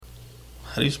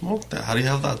How do you smoke that? How do you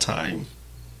have that time?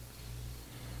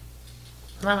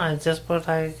 No, I just put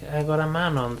I got a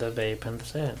man on the vape and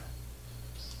that's it.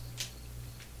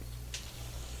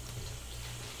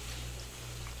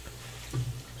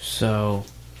 So,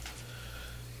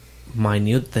 my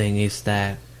new thing is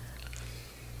that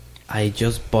I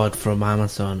just bought from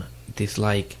Amazon this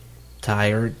like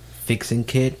tire fixing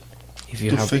kit. If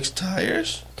you have fix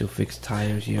tires? to fix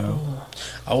tires, yo.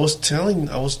 I was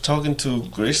talking to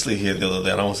Grizzly here the other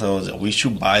day, and I was saying we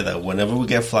should buy that. Whenever we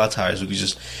get flat tires, we could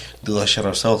just do that shit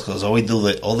ourselves. Because all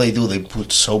they do, they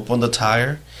put soap on the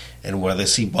tire, and where they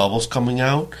see bubbles coming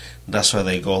out, that's where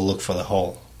they go look for the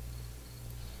hole.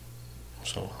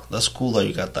 So that's cool that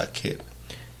you got that kit.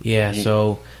 Yeah.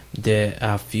 So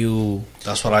a few.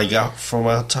 That's what I got from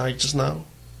my tire just now.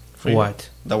 What?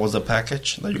 That was the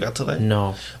package that you got today?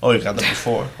 No. Oh, you got that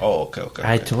before? Oh, okay.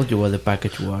 I told you what the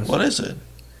package was. What is it?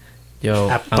 Yo,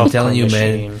 A I'm telling you,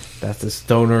 machine. man, that's the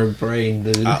stoner brain,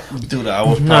 dude. Dude, I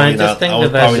was No, I probably just think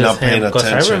not that's just paying him because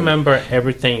attention. I remember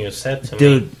everything you said to me.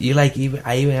 Dude, you like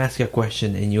I even asked you a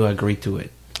question and you agreed to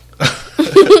it.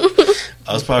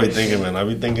 I was probably thinking, man. I've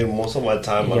been thinking most of my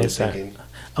time. Yes, I was thinking,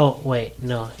 Oh wait,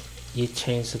 no, you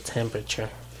changed the temperature.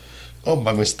 oh,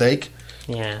 by mistake.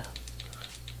 Yeah.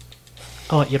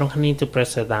 Oh, you don't need to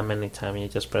press it that many times. You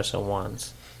just press it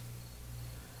once.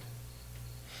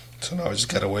 So now I just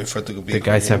gotta wait for it to be. The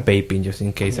guys are vaping just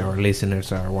in case our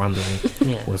listeners are wondering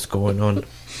Yeah. what's going on.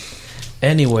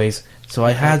 Anyways, so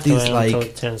I had Until these until like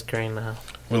it turns green now.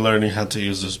 We're learning how to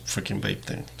use this freaking vape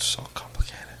thing. It's so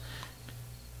complicated.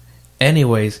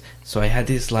 anyways, so I had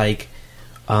this like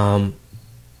tire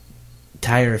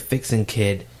fixing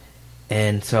kit,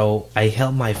 and so I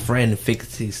helped my friend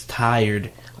fix his tire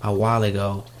a while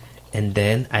ago, and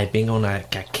then I've been on a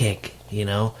kick, you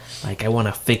know, like I want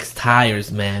to fix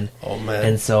tires, man. Oh man.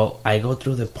 And so I go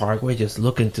through the parkway just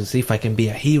looking to see if I can be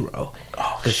a hero.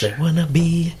 Oh Because shit. I wanna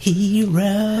be a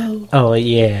hero. Oh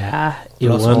yeah, you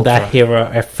Plus want that ultra.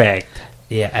 hero effect.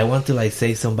 Yeah, I want to like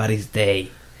save somebody's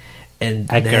day. And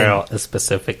A then- girl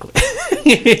specifically.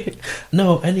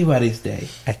 No, anybody's day.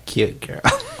 A cute girl.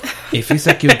 If it's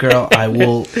a cute girl, I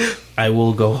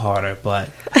will go harder, but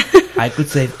I could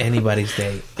save anybody's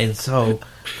day. And so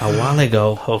a while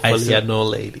ago, Hopefully an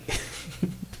old lady.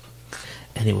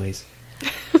 anyways,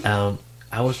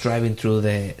 I was driving through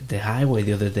the highway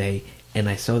the other day, and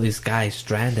I saw this guy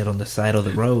stranded on the side of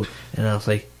the road, and I was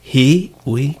like, here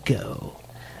we go.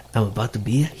 I'm about to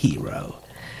be a hero.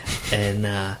 And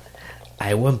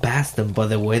I went past him, but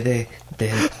the way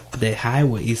the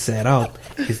highway is set up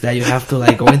is that you have to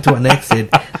like go into an exit,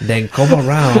 then come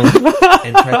around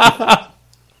and try to...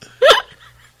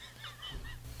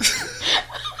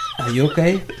 Are you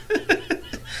okay?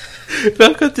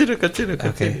 No, continue.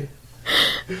 Okay.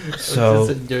 So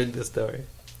just enjoying the story.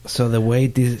 So the way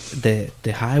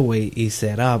the highway is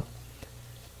set up,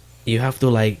 you have to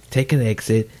like take an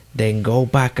exit, then go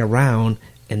back around,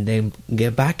 and then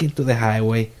get back into the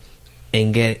highway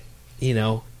and get, you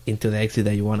know, into the exit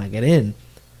that you want to get in.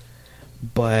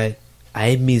 But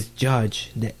I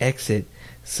misjudged the exit,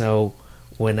 so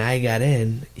when I got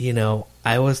in, you know,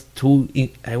 I was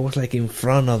like in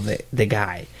front of the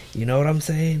guy. You know what I'm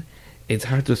saying? It's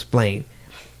hard to explain.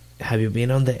 Have you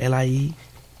been on the LIE?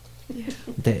 Yeah.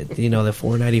 The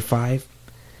 495.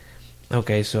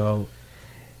 Okay, so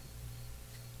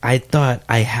I thought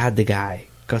I had the guy,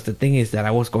 because the thing is that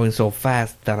I was going so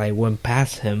fast that I went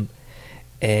past him,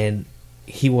 and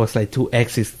he was like 2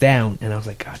 exits down, and I was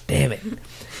like, God damn it!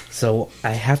 So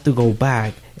I have to go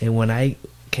back, and when I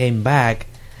came back,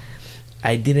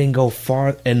 I didn't go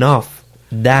far enough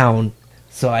down.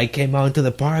 So I came out into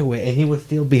the parkway, and he was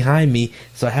still behind me.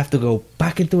 So I have to go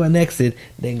back into an exit,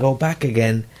 then go back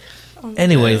again.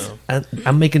 Anyways,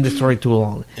 I'm making the story too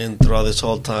long. And throughout this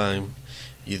whole time,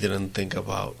 you didn't think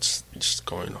about just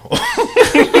going home.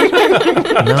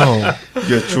 No,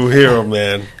 You're a true hero,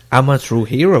 man. I'm a true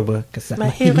hero, but cause I'm a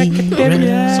hero.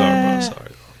 Sorry, bro.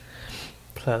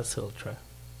 Plus ultra.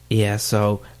 Yeah,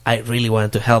 so I really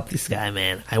wanted to help this guy,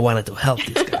 man. I wanted to help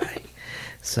this guy.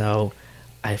 So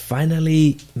I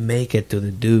finally make it to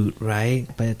the dude, right?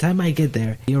 By the time I get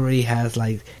there, he already has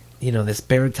like, you know, the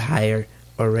spare tire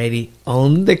already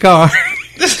on the car.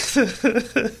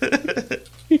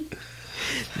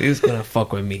 Dude's gonna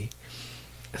fuck with me.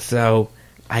 So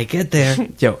I get there,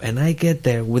 and I get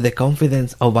there with the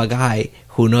confidence of a guy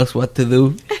who knows what to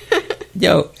do.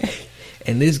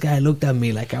 And this guy looked at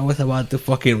me like I was about to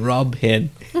fucking rob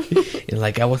him. And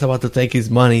like I was about to take his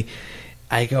money.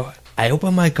 I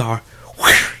open my car.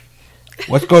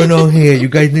 What's going on here? You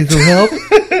guys need some help?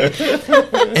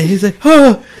 And he's like,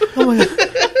 oh my God.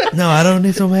 No, I don't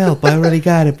need some help. I already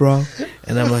got it, bro.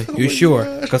 And I'm like, you sure?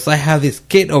 Because I have this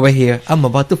kid over here. I'm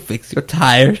about to fix your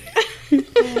tire.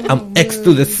 I'm X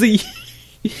to the C.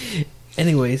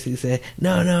 Anyways, he said,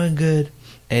 no, I'm good.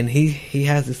 And he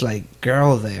has this like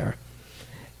girl there.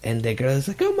 And the girl is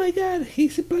like, oh my God,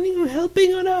 he's planning on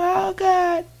helping on oh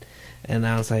God. And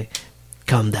I was like,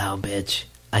 calm down, bitch.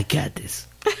 I got this.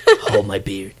 Hold my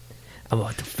beard. I'm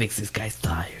about to fix this guy's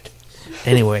tire.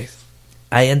 Anyways,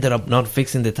 I ended up not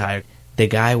fixing the tire. The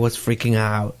guy was freaking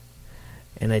out.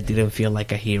 And I didn't feel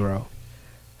like a hero.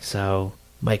 So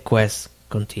my quest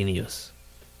continues.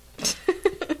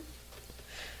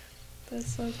 That's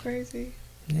so crazy.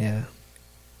 Yeah.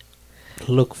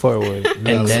 Look forward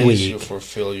next then- At least you week.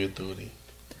 fulfill your duty.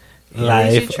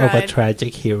 Life you of a tried.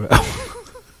 tragic hero.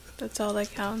 That's all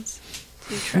that counts.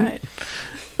 You tried.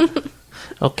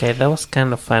 Okay, that was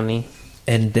kind of funny.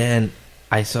 And then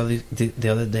I saw the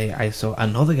other day, I saw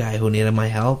another guy who needed my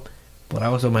help. But I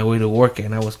was on my way to work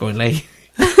and I was going late.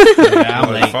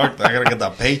 I'm like, fuck, I gotta get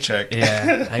that paycheck.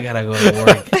 Yeah, I gotta go to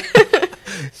work.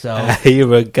 So A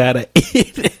hero gotta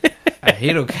eat. a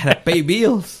hero gotta pay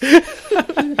bills.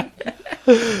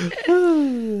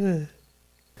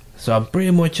 So I'm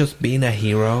pretty much just being a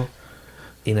hero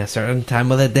in a certain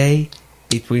time of the day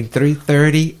between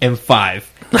 3:30 and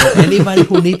 5. So anybody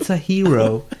who needs a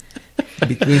hero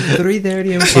between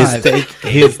 3:30 and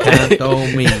 5, He's count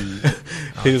on me.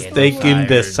 He's Okay, taking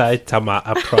the tired. Saitama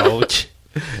approach.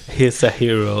 He's a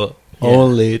hero Yeah.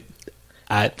 only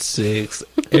at 6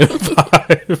 and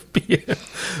 5 p.m.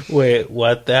 Wait,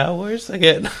 what the hours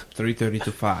again? 3:30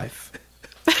 to 5.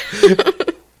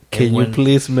 Can you when-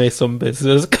 please make some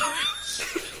business cards?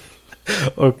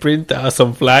 Or print out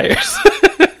some flyers?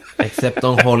 Except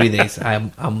on holidays,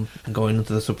 I'm going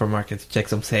into the supermarket to check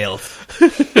some sales.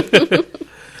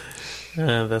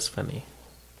 That's funny.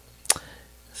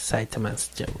 Saitama's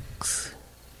jokes.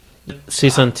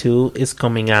 Season 2 is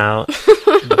coming out.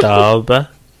 Dub.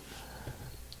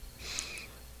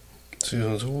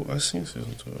 Season 2? I seen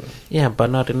season 2. Yeah, but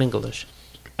not in English.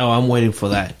 Oh, I'm waiting for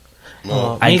that.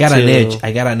 No. I Me got an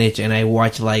too. itch, and I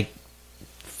watched like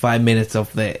 5 minutes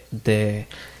of the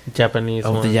Japanese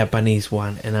of one. the Japanese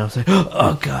one, and I was like,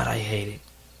 oh God, I hate it,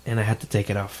 and I had to take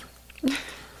it off.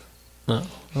 No,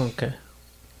 okay.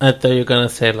 I thought you were gonna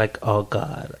say like, "Oh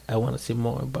God, I want to see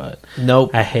more," but Nope.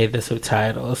 I hate the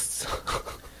subtitles.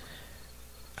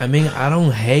 I mean, I don't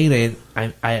hate it.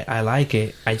 I like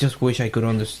it. I just wish I could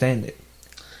understand it.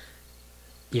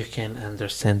 You can't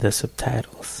understand the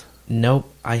subtitles.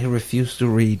 Nope. I refuse to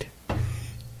read.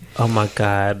 Oh my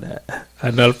God,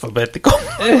 analphabetical.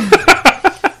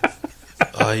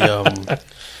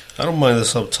 I don't mind the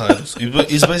subtitles.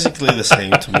 It's basically the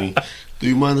same to me. Do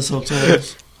you mind the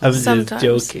subtitles? I'm just Sometimes.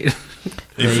 joking.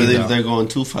 There you go. If they're going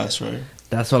too fast, right?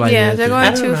 That's all I Yeah, need they're to going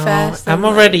I don't too know. fast. I'm and,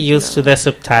 already like, used to the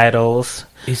subtitles.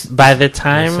 It's- By the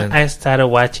time Listen, I started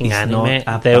watching it's anime,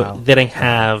 not they about- didn't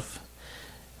have.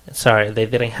 Sorry, they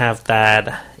didn't have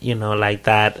that. Like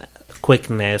that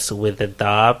quickness with the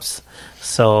dubs,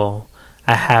 so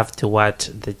I have to watch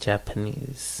the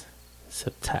Japanese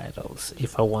subtitles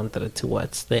if I wanted to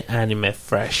watch the anime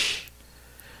fresh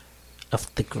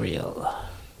off the grill.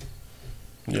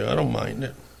 Yeah, I don't mind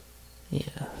it.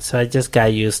 Yeah, so I just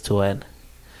got used to it.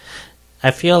 I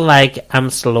feel like I'm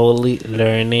slowly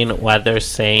learning what they're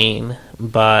saying,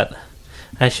 but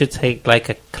I should take like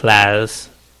a class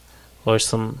or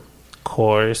some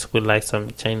course with like some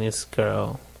Chinese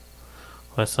girl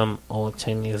or some old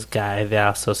Chinese guy that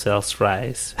also sells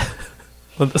rice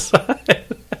on the side.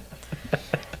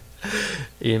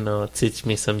 Teach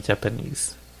me some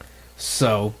Japanese.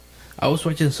 So, I was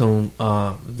watching some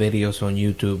videos on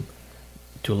YouTube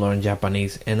to learn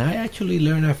Japanese, and I actually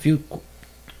learned a few,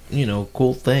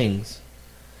 cool things.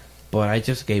 But I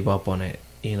just gave up on it.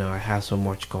 I had so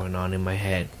much going on in my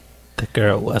head. The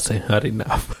girl wasn't hot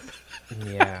enough.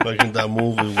 Yeah. Like in that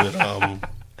movie with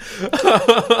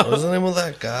what's the name of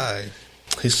that guy?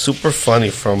 He's super funny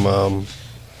from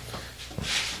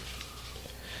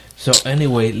So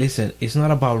anyway, listen, it's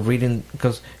not about reading,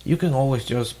 because you can always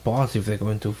just pause if they're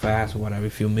going too fast or whatever,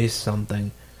 if you miss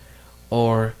something.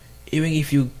 Or even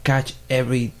if you catch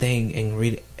everything and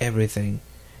read everything,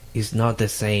 it's not the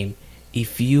same.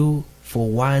 If you, for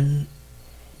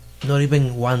not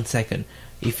even 1 second,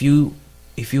 if you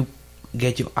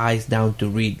get your eyes down to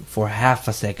read for half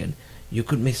a second, you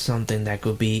could miss something that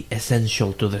could be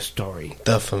essential to the story.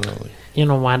 definitely. You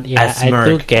know what? Yeah, A smirk. I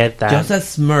do get that. Just a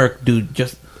smirk, dude.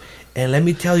 And let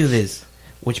me tell you this,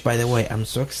 which by the way, I'm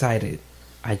so excited.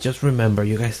 I just remember,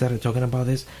 you guys started talking about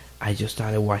this. I just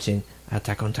started watching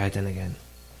Attack on Titan again.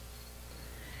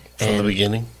 From the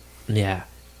beginning. Yeah.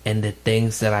 and the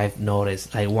things that I've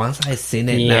noticed. Like once I seen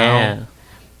it Yeah. now,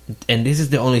 and this is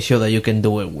the only show that you can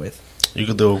do it with. You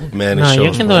could do it with many No, shows.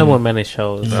 you can do it with many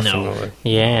shows. Definitely.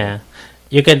 Yeah.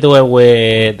 You can do it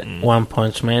with One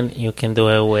Punch Man. You can do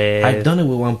it with... I've done it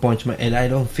with One Punch Man, and I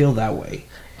don't feel that way.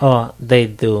 Oh, they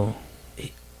do.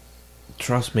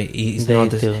 Trust me, it's They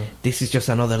not do. this is just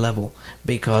another level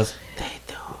because They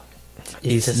do.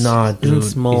 it's just not, dude. in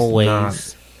small it's ways.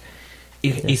 not.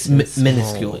 It's in small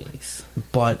minuscule, ways.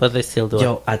 but But they still do it.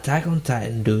 yo, Attack on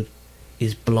Titan, dude,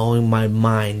 is blowing my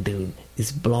mind, dude.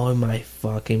 It's blowing my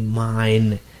fucking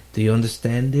mind. Do you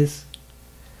understand this?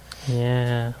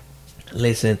 Yeah.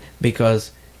 Listen,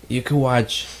 because you can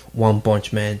watch One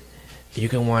Punch Man, you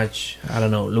can watch, I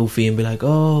don't know, Luffy and be like,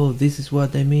 oh, this is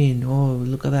what they mean. Oh,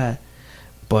 look at that.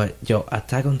 But yo,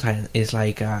 Attack on Titan is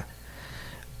like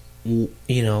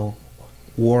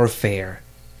warfare.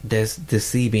 There's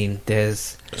deceiving.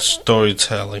 There's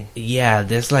Storytelling.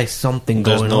 there's like something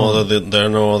There's going no on. there are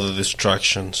no other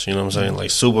distractions. You know what I'm saying? Like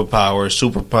superpowers,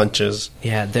 super punches.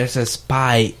 Yeah, there's a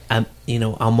spy,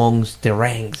 amongst the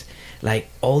ranks, like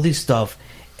all this stuff.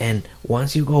 And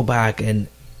once you go back and,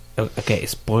 okay,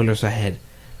 spoilers ahead.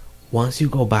 Once you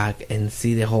go back and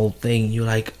see the whole thing, you're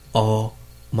like, oh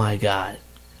my god,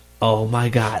 all Yeah,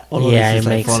 of this it is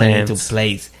like makes falling into sense.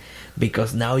 place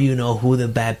because now you know who the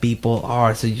bad people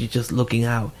are. So you're just looking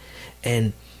out,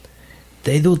 and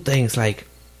they do things like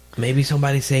maybe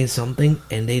somebody's saying something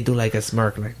and they do like a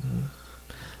smirk, like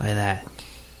that.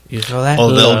 You saw that?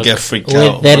 Oh, they'll Look, get freaked with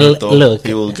out. that- Marito. look.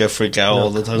 He will get freaked out all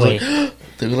the time. Wait. Like,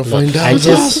 they're gonna Look, find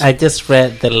out. I just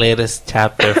read the latest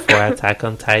chapter for Attack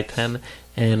on Titan,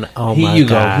 and oh Here my you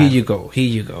god, go. Here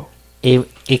you go.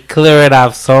 it cleared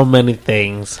up so many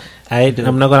things.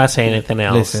 I'm not gonna say anything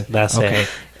else. Listen, That's okay. it.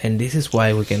 And this is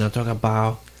why we cannot talk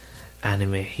about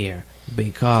anime here,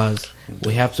 because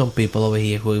we have some people over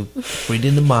here who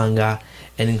reading the manga,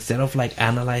 and instead of like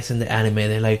analyzing the anime,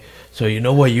 they're like, so you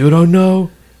know what you don't know?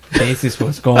 This is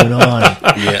what's going on.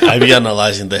 Yeah, I be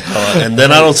analyzing the hell out. And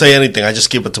then I don't say anything. I just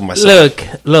keep it to myself.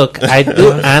 Look, I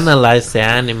do analyze the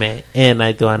anime and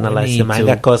I do analyze the Me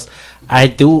manga too. because I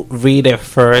do read it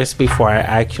first before I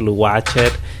actually watch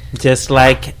it. Just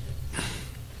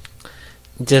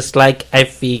like I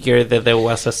figured that there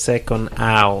was a second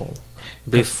owl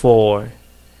before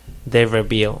they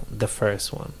reveal the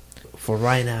first one. For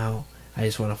right now, I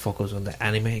just want to focus on the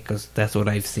anime because that's what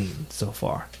I've seen so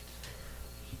far.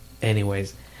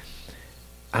 Anyways,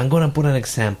 I'm gonna put an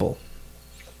example.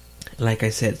 Like I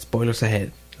said, spoilers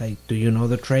ahead. Like, do you know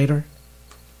the traitor?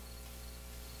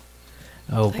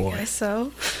 Oh I boy. guess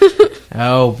so.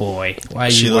 Oh boy. Why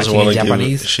are She you doesn't watching in want to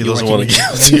Japanese? give. She You doesn't watching want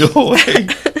to in give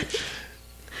it Japanese? to you away.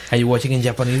 Are you watching in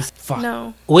Japanese? Fuck.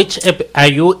 No. Are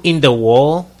you in the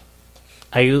wall?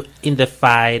 Are you in the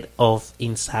fight of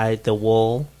inside the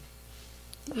wall?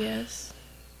 Yes.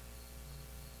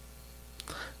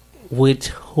 With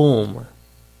whom?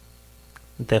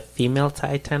 The female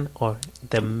Titan or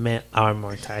the male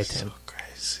armor Titan? So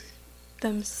crazy.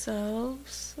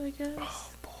 Themselves, I guess. Oh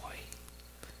boy.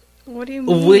 What do you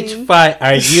mean? Which fight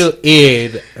are you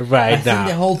in right I've seen the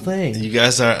now? whole thing. You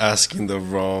guys are asking the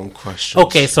wrong questions.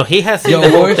 Okay, so he has seen Yo, the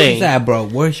whole where's thing. she at, bro?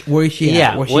 Where is she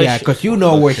Yeah, at? Where's where she at? she- Because you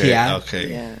know where she Okay, at.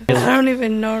 Okay. Yeah. I don't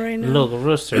even know right now. Look,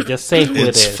 Rooster, just say who it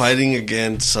It's is. fighting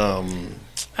against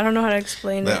I don't know how to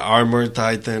explain the it. armored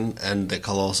titan and the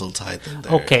colossal titan.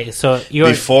 There. Okay, so you're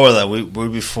Before that, we're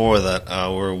before that.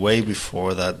 We're way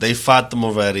before that. They fought them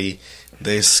already.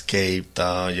 They escaped.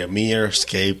 Ymir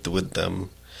escaped with them,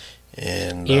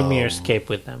 and Ymir escape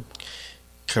with them.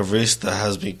 Karista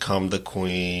has become the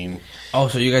queen. Oh,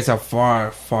 so you guys are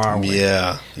far away.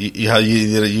 Yeah,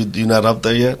 you not up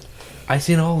there yet? I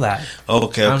seen all that.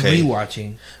 Okay, I'm okay,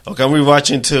 rewatching. okay. I'm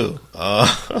rewatching too.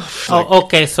 Oh,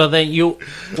 okay, so then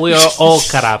we are all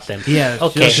caught up then. Yeah.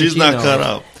 Okay. She's she not knows. caught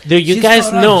up, Do you She's guys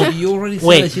caught up. know? You already said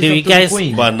Wait, that she's do up you to the guys?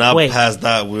 queen. but not Wait. past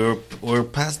that. We're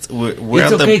past. We're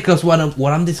It's at okay the because what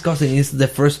I'm discussing is the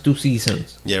first two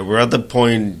seasons. yeah. We're at the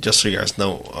point. Just so you guys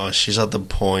know, she's at the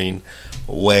point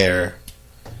where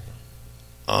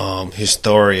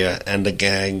Historia and the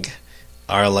gang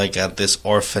are like at this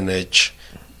orphanage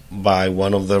by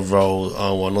one of the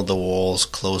one of the walls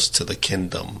close to the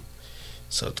kingdom,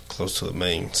 so close to the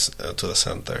main to the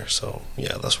center. So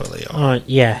yeah, that's where they are.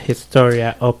 Yeah,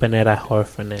 Historia opened at a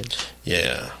orphanage.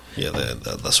 Yeah,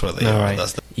 that's where they All are. right.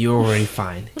 That's the, You're already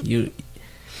fine.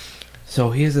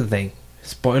 So here's the thing.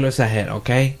 Spoilers ahead,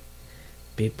 okay?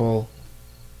 People,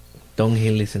 don't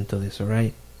listen to this,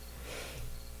 alright?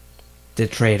 The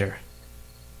traitor,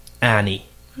 Annie,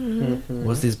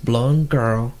 was this blonde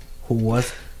girl who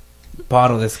was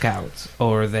part of the scouts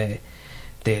or the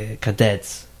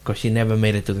cadets because she never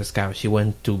made it to the scout. She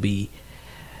went to be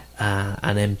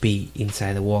an MP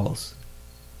inside the walls,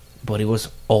 but it was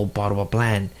all part of a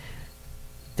plan.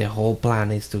 The whole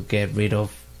plan is to get rid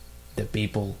of the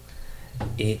people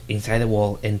inside the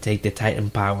wall and take the Titan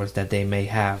powers that they may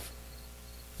have.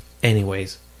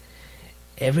 Anyways,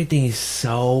 everything is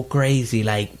so crazy.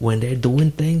 Like, when they're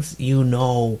doing things, you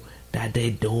know that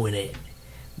they're doing it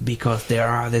because there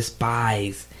are the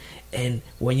spies. And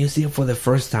when you see it for the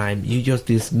first time, you just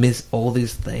dismiss all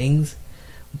these things.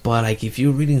 But like, if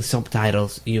you're reading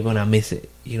subtitles, you're gonna miss it,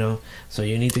 you know. So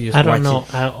you need to just. I don't watch know.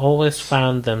 it. I always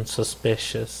found them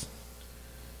suspicious.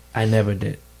 I never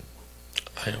did.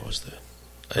 I always did.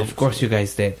 Of course, you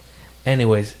guys did.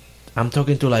 Anyways, I'm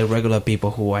talking to like regular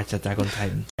people who watch Attack on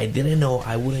Titan. I didn't know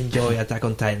I would enjoy Attack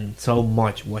on Titan so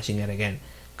much watching it again.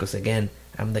 Because again,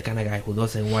 I'm the kind of guy who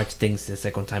doesn't watch things the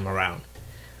second time around.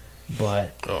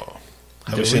 But Oh,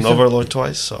 have you seen Overlord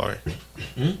twice? Sorry.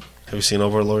 Have you seen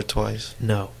Overlord twice?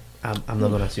 no, I'm not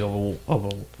gonna see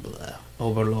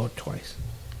Overlord twice.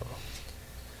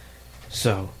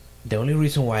 So the only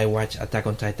reason why I watched Attack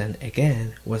on Titan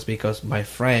again was because my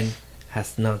friend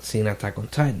has not seen Attack on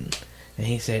Titan, and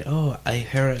he said, "Oh, I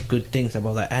heard good things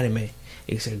about that anime.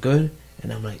 Is it good?"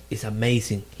 And I'm like, "It's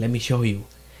amazing. Let me show you."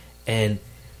 And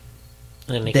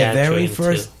And the very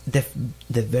first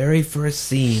the very first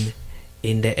scene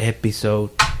in the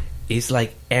episode is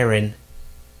like Eren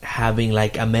having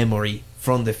like a memory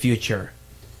from the future,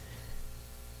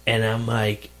 and I'm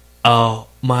like, oh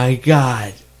my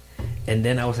god. And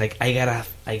then I was like, I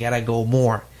gotta go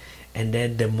more. And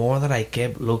then the more that I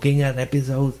kept looking at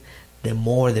episodes, the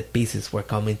more the pieces were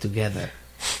coming together.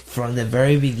 From the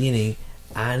very beginning,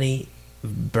 Annie,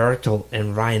 Bertolt,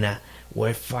 and Raina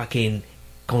were fucking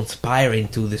conspiring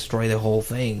to destroy the whole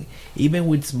thing, even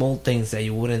with small things that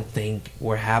you wouldn't think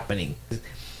were happening.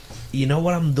 You know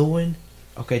what I'm doing?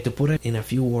 Okay, to put it in a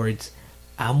few words,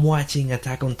 I'm watching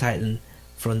Attack on Titan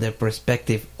from the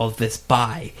perspective of the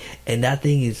spy, and that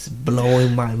thing is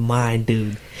blowing my mind,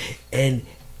 dude. And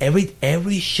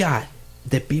every shot,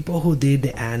 the people who did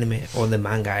the anime or the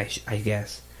manga, I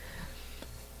guess,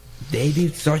 they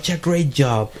did such a great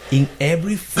job in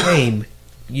every frame.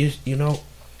 You know,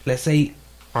 let's say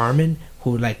Armin,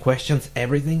 who like questions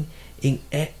everything, in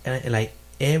like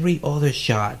every other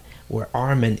shot where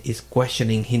Armin is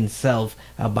questioning himself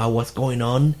about what's going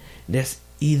on, there's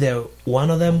either one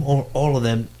of them or all of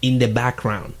them in the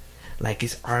background. Like,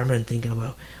 it's Armin thinking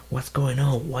about what's going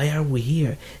on, why are we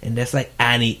here, and there's like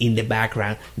Annie in the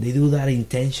background. They do that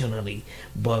intentionally,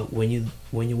 but when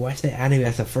you watch the anime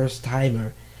as a first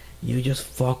timer, you just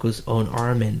focus on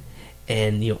Armin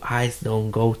and your eyes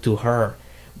don't go to her.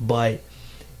 But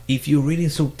if you're reading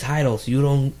subtitles, you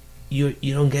don't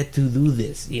get to do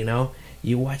this, you know.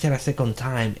 You watch it a second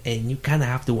time, and you kind of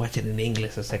have to watch it in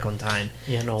English a second time,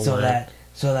 You know so what? that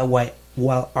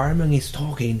while Armin is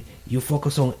talking, you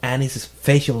focus on Annie's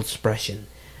facial expression,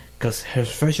 because her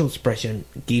facial expression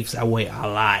gives away a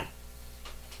lot.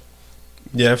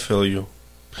 Yeah, I feel you.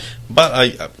 But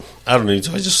I don't need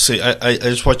to. I just say I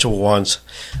just watch it once.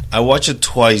 I watch it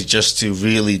twice just to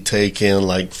really take in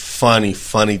like funny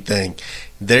thing.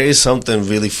 There is something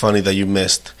really funny that you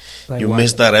missed. Like you what?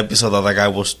 missed that episode that the guy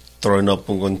was throwing up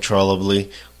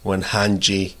uncontrollably when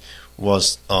Hanji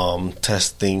was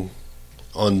testing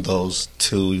on those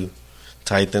two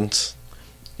titans.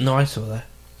 No, I saw that.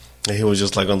 And he was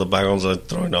just like on the background, like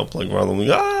throwing up like randomly.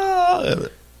 Ah!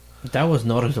 That was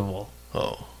noticeable.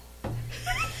 Oh.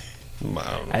 I don't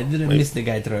know. I didn't Maybe- miss the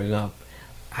guy throwing up.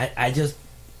 I just,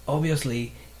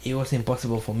 obviously, it was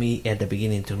impossible for me at the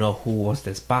beginning to know who was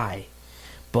the spy.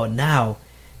 But now,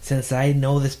 since I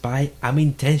know the spy, I'm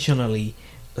intentionally,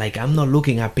 like, I'm not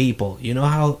looking at people. You know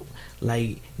how,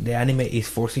 like, the anime is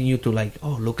forcing you to, like,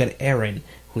 oh, look at Eren,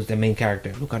 who's the main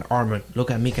character. Look at Armin.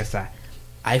 Look at Mikasa.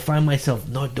 I find myself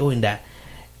not doing that.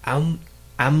 I'm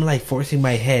like forcing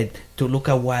my head to look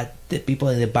at what the people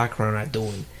in the background are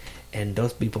doing. And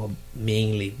those people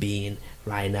mainly being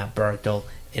Raina, Bertolt,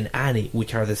 and Annie,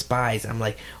 which are the spies. I'm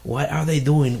like, what are they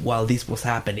doing while this was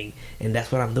happening? And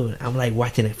that's what I'm doing. I'm like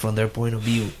watching it from their point of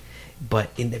view. But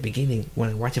in the beginning, when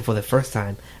I watch it for the first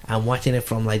time, I'm watching it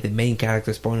from like the main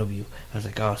character's point of view. I was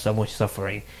like, oh, so much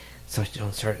suffering, such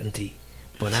uncertainty.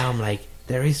 But now I'm like,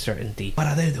 there is certainty. What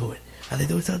are they doing? Are they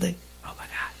doing something? Oh my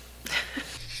god.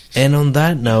 And on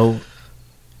that note,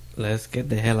 let's get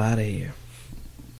the hell out of here.